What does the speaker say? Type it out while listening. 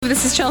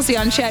This is Chelsea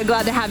on Ched.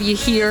 Glad to have you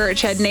here,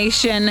 Ched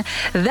Nation.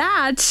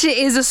 That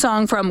is a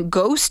song from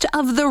Ghost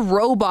of the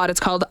Robot.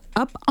 It's called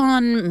Up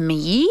On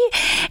Me.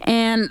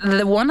 And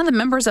one of the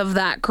members of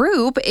that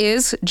group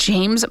is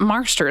James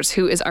Marsters,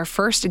 who is our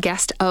first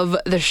guest of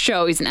the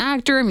show. He's an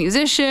actor, a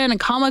musician, a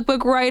comic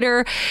book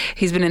writer.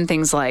 He's been in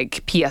things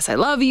like P.S. I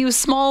Love You,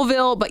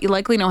 Smallville, but you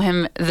likely know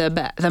him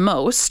the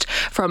most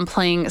from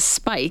playing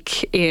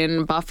Spike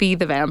in Buffy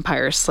the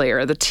Vampire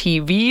Slayer, the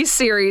TV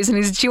series. And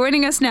he's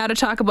joining us now to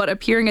talk about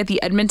appearing at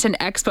the Edmonton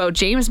Expo.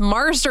 James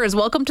Marsters,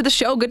 welcome to the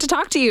show. Good to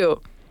talk to you.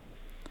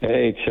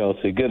 Hey,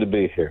 Chelsea. Good to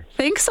be here.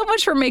 Thanks so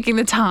much for making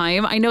the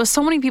time. I know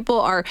so many people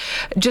are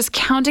just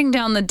counting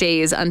down the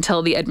days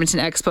until the Edmonton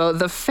Expo.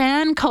 The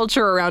fan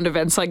culture around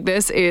events like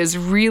this is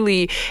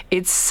really,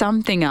 it's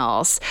something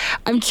else.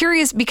 I'm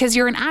curious, because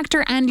you're an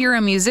actor and you're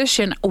a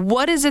musician,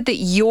 what is it that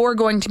you're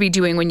going to be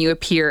doing when you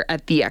appear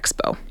at the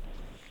Expo?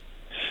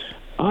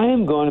 I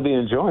am going to be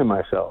enjoying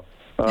myself.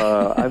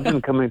 I've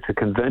been coming to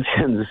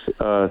conventions since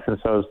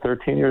I was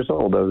 13 years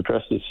old. I was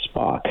dressed as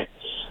Spock.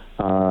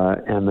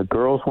 And the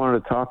girls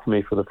wanted to talk to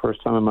me for the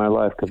first time in my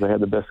life because I had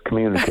the best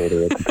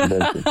communicator at the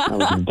convention. That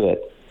was a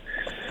bit.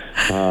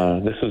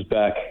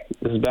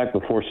 This is back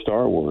before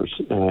Star Wars,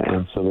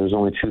 and so there's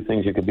only two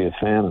things you could be a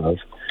fan of: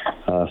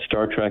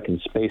 Star Trek and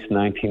Space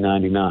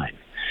 1999.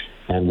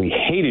 And we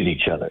hated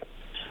each other.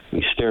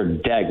 We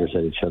stared daggers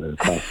at each other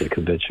across the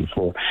convention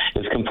floor.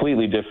 It's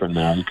completely different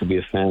now. You can be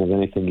a fan of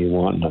anything you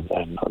want,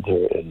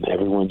 and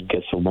everyone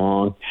gets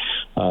along,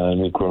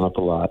 and we've grown up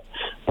a lot.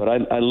 But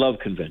I love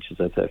conventions.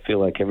 I feel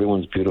like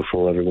everyone's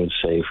beautiful, everyone's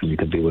safe, and you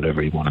can be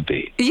whatever you want to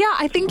be. Yeah,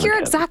 I think you're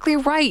exactly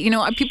right. You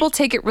know, people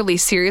take it really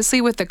seriously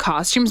with the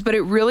costumes, but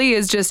it really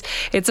is just,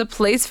 it's a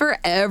place for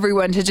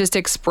everyone to just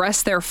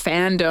express their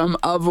fandom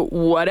of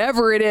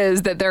whatever it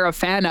is that they're a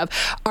fan of.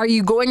 Are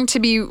you going to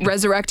be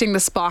resurrecting the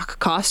Spock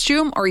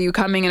costume, or are you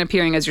coming and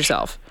appearing as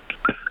yourself?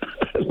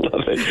 I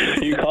love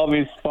it. You call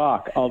me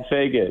Spock. I'll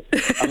take it.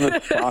 I'm the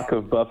Spock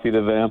of Buffy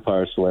the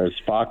Vampire Slayer.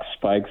 Spock,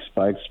 Spike,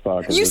 Spike,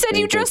 Spock. You said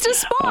you dressed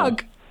as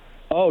Spock.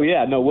 Oh,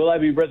 yeah. No, will I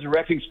be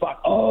resurrecting Spock?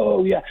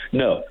 Oh, yeah.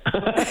 No.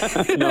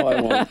 No,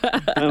 I won't.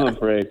 I'm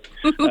afraid.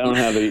 I don't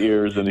have the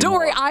ears anymore. Don't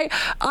worry.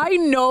 I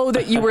know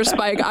that you were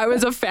Spike. I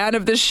was a fan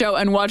of this show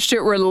and watched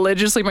it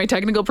religiously. My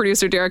technical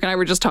producer, Derek, and I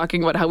were just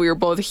talking about how we were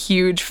both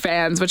huge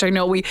fans, which I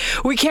know we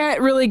can't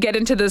really get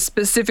into the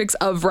specifics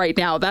of right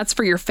now. That's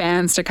for your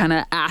fans to kind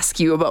of ask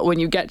you about when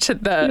you get to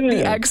the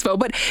expo.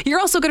 But you're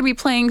also going to be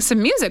playing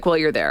some music while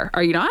you're there,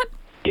 are you not?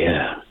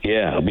 Yeah.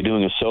 I'll be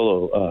doing a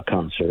solo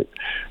concert,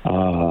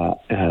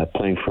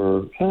 playing for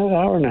an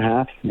hour and a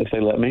half, if they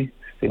let me.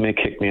 They may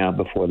kick me out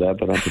before that,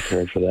 but I'm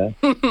prepared for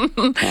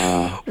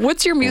that.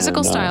 What's your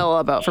musical style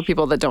about for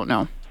people that don't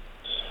know?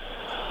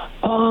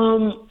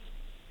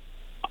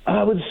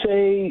 I would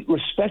say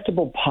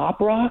respectable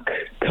pop rock,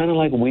 kind of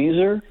like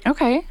Weezer.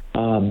 Okay.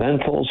 Ben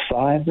Folds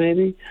 5,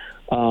 maybe.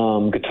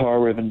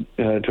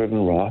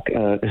 Guitar-driven rock.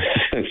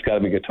 It's got to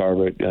be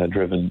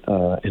guitar-driven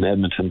in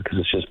Edmonton because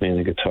it's just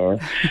mainly guitar.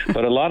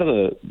 But a lot of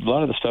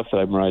the stuff that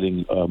I'm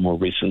writing more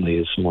recently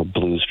is more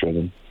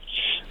blues-driven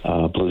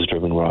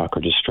rock,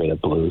 or just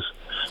straight-up blues.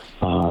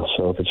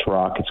 So if it's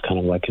rock, it's kind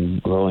of like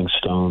in Rolling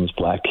Stones,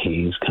 Black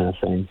Keys kind of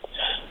thing,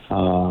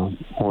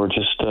 or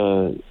just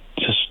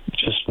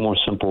more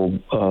simple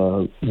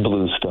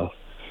blues stuff,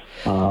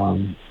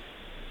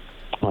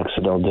 like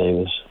Sedell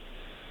Davis.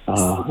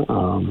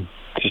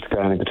 Just a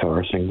guy on a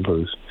guitar singing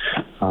blues.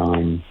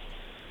 But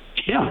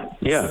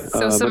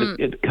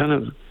it kind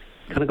of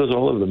goes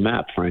all over the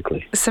map,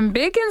 frankly. Some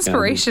big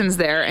inspirations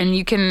there, and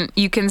you can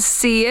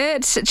see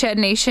it, Ched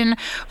Nation,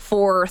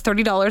 for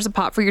 $30 a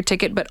pop for your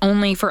ticket, but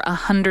only for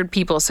 100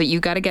 people. So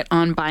you got to get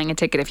on buying a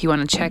ticket if you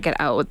want to check it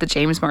out with the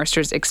James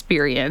Marsters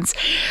experience.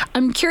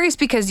 I'm curious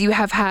because you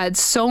have had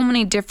so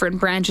many different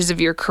branches of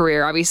your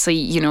career. Obviously,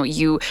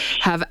 you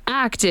have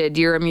acted,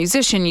 you're a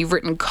musician, you've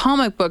written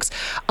comic books.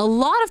 A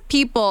lot of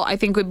people, I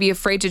think, would be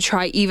afraid to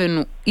try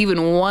even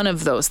one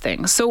of those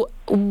things. So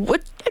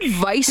what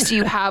advice do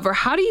you have, or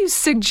how do you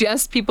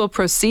suggest people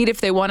proceed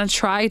if they want to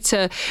try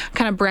to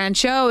kind of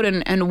branch out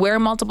and wear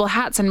multiple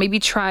hats and maybe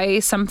try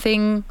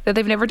something that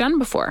they've never done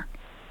before?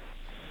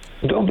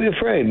 Don't be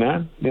afraid,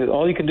 man.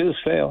 All you can do is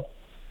fail.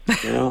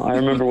 I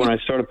remember when I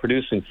started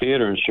producing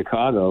theater in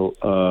Chicago,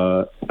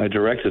 I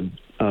directed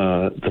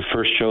the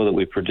first show that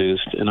we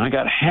produced, and I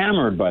got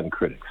hammered by the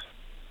critics.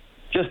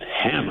 Just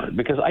hammered,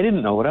 because I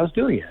didn't know what I was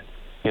doing yet.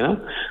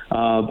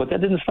 But that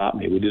didn't stop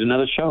me. We did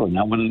another show, and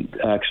that one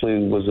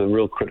actually was a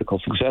real critical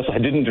success. I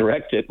didn't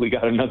direct it. We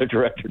got another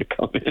director to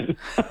come in,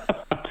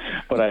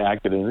 but I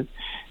acted in it.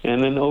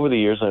 And then over the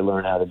years, I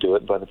learned how to do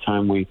it. By the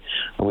time we'd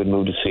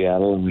moved to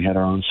Seattle and we had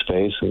our own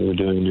space, and we were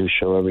doing a new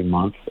show every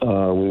month,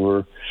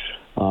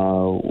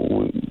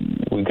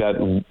 we got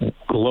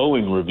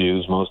glowing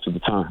reviews most of the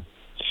time.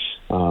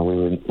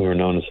 We were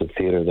known as a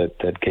theater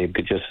that gave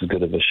just as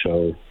good of a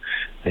show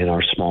in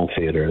our small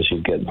theater as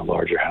you get in the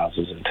larger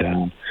houses in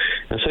town.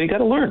 And so you got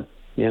to learn,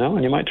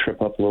 and you might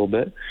trip up a little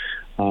bit.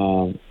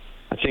 I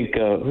think,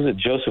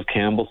 Joseph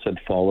Campbell said,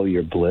 follow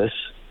your bliss.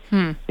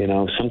 You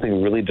know, if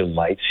something really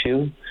delights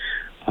you,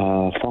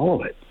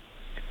 follow it.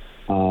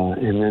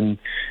 And then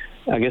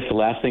I guess the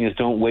last thing is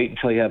don't wait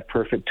until you have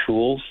perfect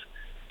tools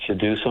to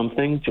do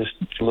something. Just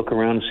look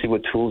around and see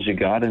what tools you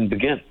got and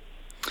begin.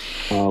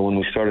 When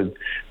we started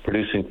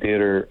producing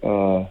theater,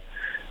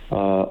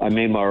 I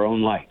made our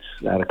own lights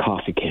out of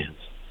coffee cans.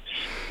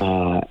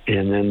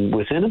 And then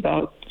within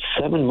about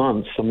 7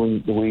 months,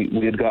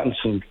 we had gotten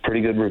some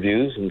pretty good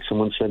reviews, and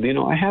someone said, you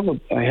know, I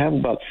have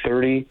about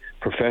 30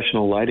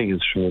 professional lighting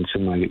instruments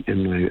in my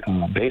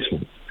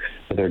basement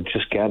that are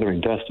just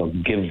gathering dust. I'll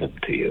give them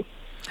to you.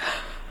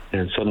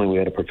 And suddenly we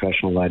had a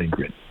professional lighting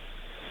grid.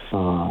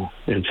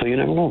 And so you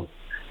never know.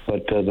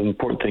 But the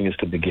important thing is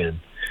to begin,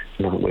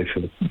 not wait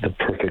for the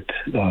perfect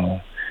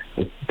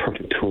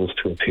tools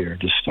to appear.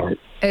 Just start.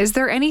 Is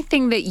there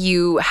anything that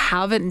you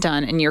haven't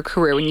done in your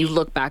career when you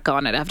look back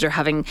on it after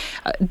having,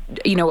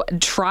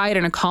 tried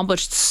and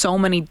accomplished so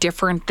many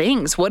different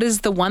things? What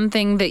is the one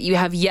thing that you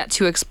have yet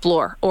to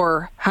explore,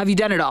 or have you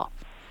done it all?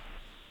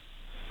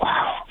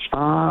 Wow.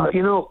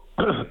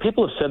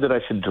 People have said that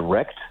I should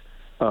direct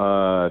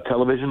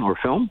television or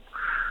film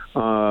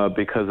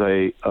because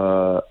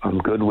I'm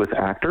good with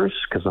actors,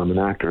 because I'm an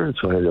actor, and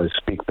so I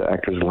speak the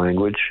actor's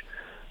language.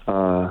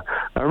 I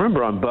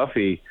remember on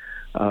Buffy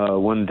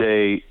one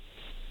day,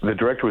 the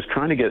director was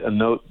trying to get a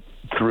note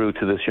through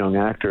to this young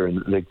actor,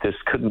 and they just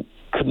couldn't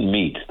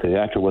meet. The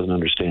actor wasn't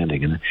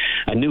understanding, and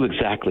I knew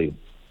exactly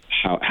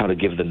how to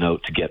give the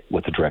note to get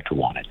what the director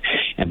wanted.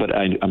 But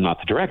I'm not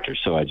the director,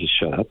 so I just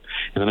shut up.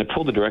 And then I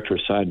pulled the director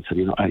aside and said,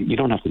 you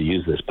don't have to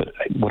use this, but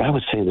what I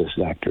would say to this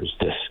actor is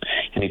this.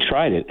 And he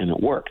tried it, and it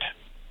worked.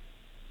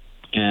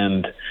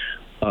 And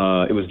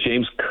it was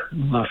James,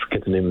 I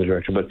forget the name of the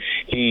director, but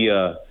he,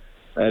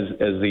 as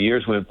the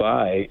years went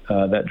by,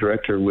 that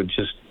director would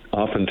just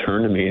often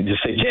turn to me and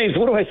just say, James,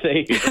 what do I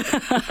say here?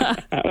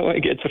 How do I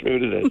get through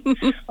to this?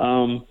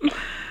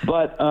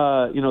 But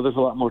there's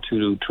a lot more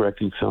to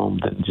directing film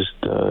than just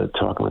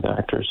talking with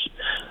actors.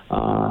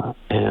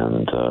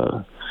 And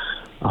the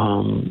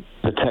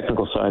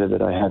technical side of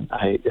it,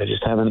 I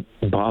just haven't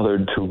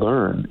bothered to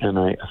learn. And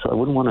so I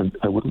wouldn't want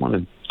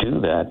to do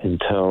that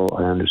until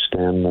I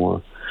understand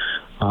more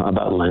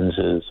about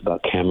lenses,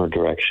 about camera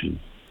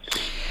direction.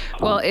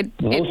 Well,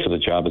 most of the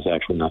job is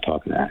actually not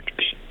talking to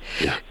actors.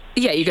 Yeah.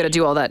 Yeah, you got to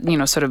do all that,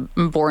 sort of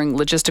boring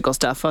logistical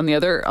stuff on the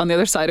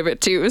other side of it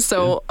too.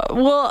 So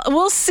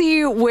we'll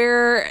see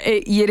where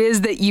it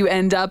is that you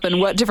end up and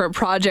what different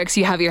projects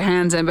you have your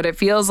hands in. But it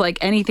feels like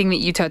anything that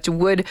you touch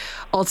would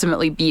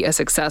ultimately be a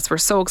success. We're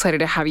so excited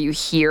to have you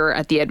here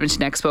at the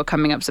Edmonton Expo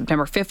coming up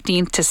September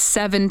 15th to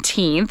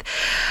 17th.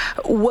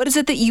 What is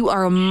it that you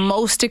are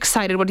most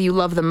excited? What do you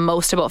love the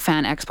most about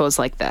fan expos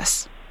like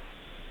this?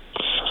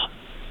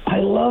 I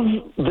love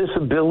this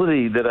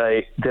ability that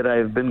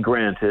I've been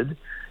granted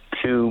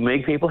to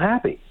make people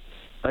happy.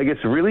 Like,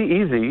 it's really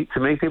easy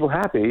to make people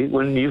happy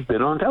when you've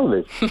been on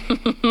television.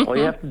 All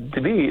you have to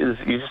be is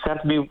you just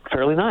have to be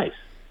fairly nice,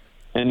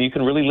 and you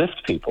can really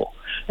lift people.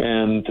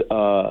 And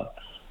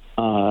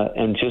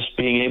just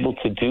being able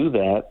to do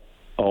that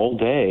all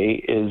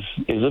day is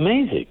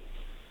amazing.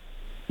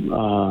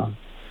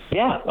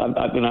 Yeah,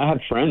 I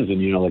have friends,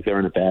 and like they're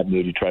in a bad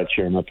mood. You try to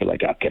cheer them up, they're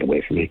like, "Oh, get away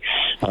from me."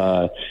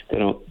 They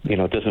don't,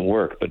 it doesn't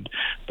work.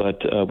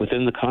 But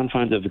within the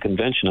confines of the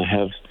convention, I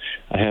have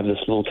this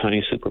little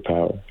tiny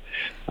superpower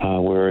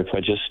where if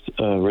I just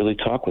really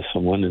talk with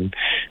someone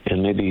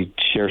and maybe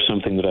share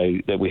something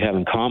that we have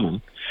in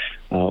common,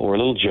 or a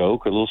little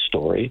joke or a little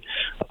story,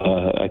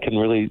 I can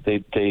really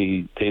they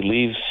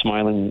leave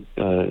smiling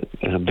a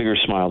bigger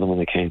smile than when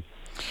they came.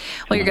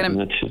 Well,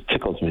 that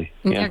tickles me.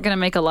 Yeah. You're going to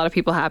make a lot of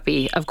people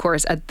happy, of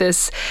course, at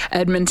this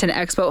Edmonton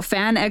Expo.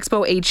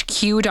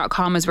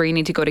 FanExpoHQ.com is where you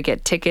need to go to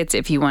get tickets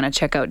if you want to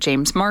check out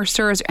James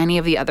Marsters or any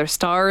of the other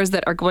stars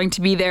that are going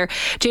to be there.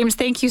 James,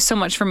 thank you so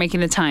much for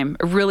making the time.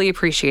 I really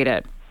appreciate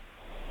it.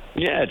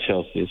 Yeah,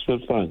 Chelsea. It's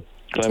been fun.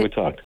 Glad we talked.